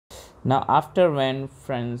Now, after when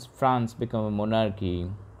France became a monarchy,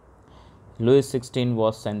 Louis XVI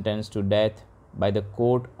was sentenced to death by the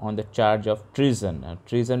court on the charge of treason.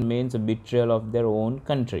 Treason means a betrayal of their own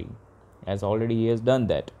country, as already he has done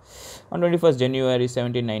that. On 21st January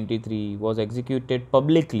 1793, was executed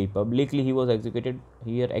publicly. Publicly, he was executed.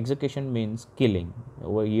 Here, execution means killing.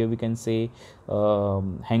 Over here, we can say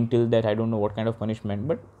hang till that. I don't know what kind of punishment,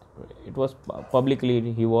 but it was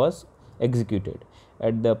publicly he was executed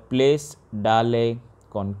at the Place de la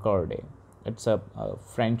Concorde. It's a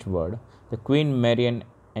French word. The Queen Marie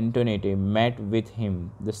Antoinette met with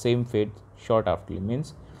him. The same fate short after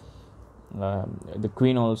means the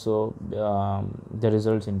Queen also the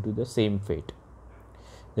results into the same fate.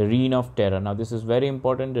 The Reign of Terror. Now this is very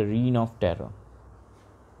important. The Reign of Terror.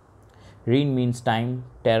 Reign means time.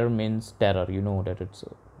 Terror means terror. You know that it's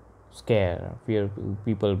a scare, fear.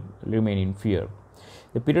 People remain in fear.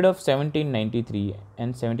 The period of 1793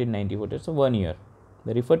 and 1794. That's a 1 year.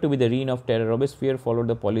 They refer to be the Reign of Terror. Robespierre followed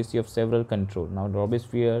the policy of several control. Now,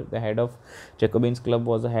 Robespierre, the head of Jacobins Club,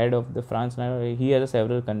 was the head of the France. Now, he has a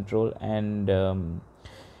several control and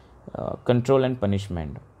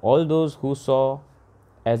punishment. All those who saw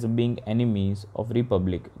as being enemies of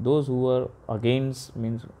Republic, those who were against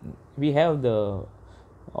means we have the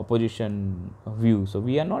opposition view. So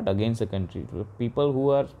we are not against the country. People who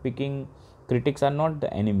are speaking critics are not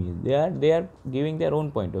the enemies. They are giving their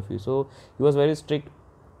own point of view. So he was very strict.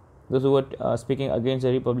 Those who were speaking against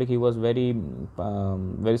the republic, he was very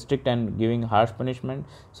strict and giving harsh punishment.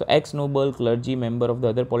 So ex-noble, clergy, member of the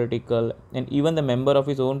other political, and even the member of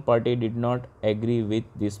his own party did not agree with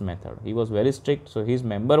this method. He was very strict, so his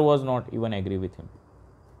member was not even agree with him.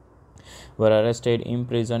 Were arrested,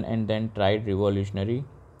 imprisoned, and then tried revolutionary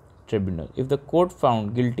tribunal. If the court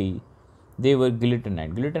found guilty, they were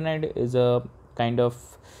guillotined. Guillotined is a kind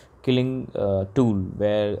of killing tool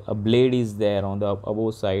where a blade is there on the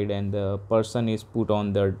above side and the person is put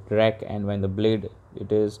on the rack, and when the blade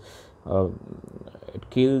it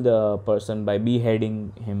kill the person by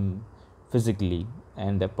beheading him physically,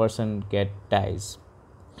 and the person get dies.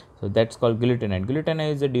 So that's called guillotine. Guillotine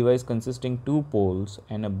is a device consisting two poles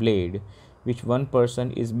and a blade, which one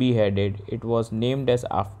person is beheaded. It was named as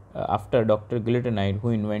after Dr. Guillotine, who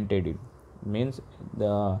invented it. Means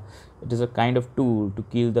it is a kind of tool to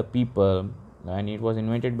kill the people, and it was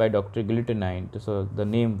invented by Dr. Guillotine. So the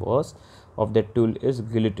name was of that tool is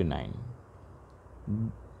guillotine.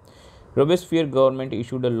 Robespierre government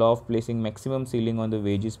issued a law of placing maximum ceiling on the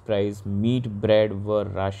wages price. Meat, bread were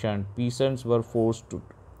rationed. Peasants were forced to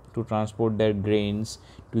transport their grains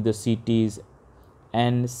to the cities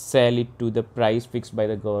and sell it to the price fixed by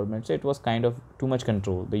the government. So it was kind of too much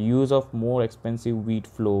control. The use of more expensive wheat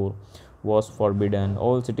flour was forbidden.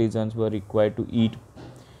 All citizens were required to eat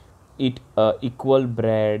equal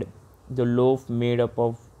bread. The loaf made up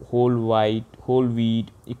of whole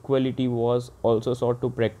wheat. Equality was also sought to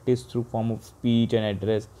practice through form of speech and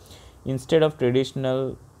address. Instead of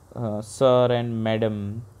traditional sir and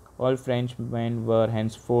madam, all Frenchmen were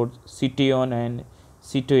henceforth citoyen and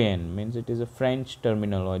citoyenne. Means it is a French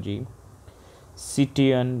terminology.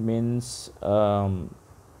 Citoyen means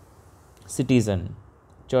citizen.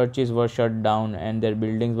 Churches were shut down and their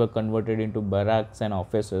buildings were converted into barracks and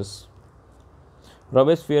offices.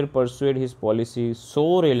 Robespierre pursued his policy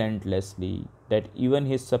so relentlessly that even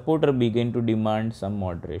his supporters began to demand some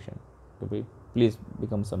moderation. Please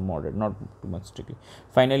become some moderate, not too much strictly.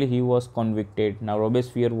 Finally, he was convicted. Now,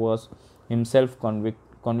 Robespierre was himself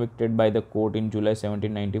convicted by the court in July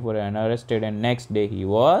 1794 and arrested, and next day he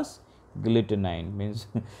was guillotined. Means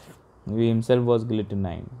he himself was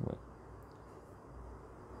guillotined.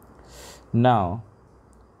 Now,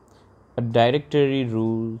 a directory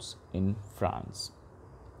rules in France.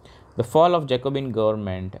 The fall of Jacobin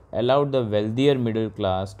government allowed the wealthier middle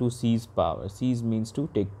class to seize power. Seize means to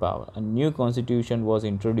take power. A new constitution was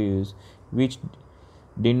introduced which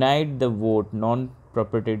denied the vote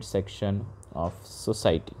non-propertied section of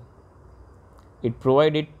society. It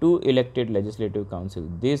provided two elected legislative council.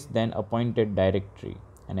 This then appointed directory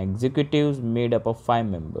and executives made up of 5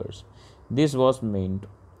 members. This was meant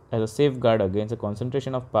as a safeguard against a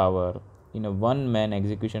concentration of power in a one-man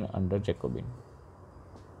execution under Jacobin.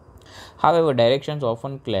 However, directions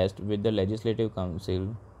often clashed with the legislative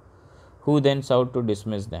council, who then sought to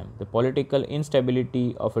dismiss them. The political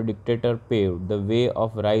instability of a dictator paved the way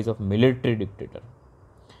of rise of military dictator,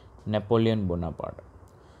 Napoleon Bonaparte.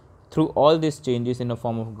 Through all these changes in a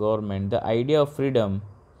form of government, the idea of freedom,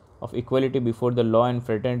 of equality before the law and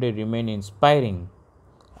fraternity remained inspiring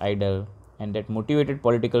ideal, and that motivated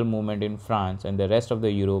political movement in France and the rest of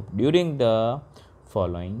the Europe during the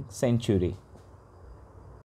following century.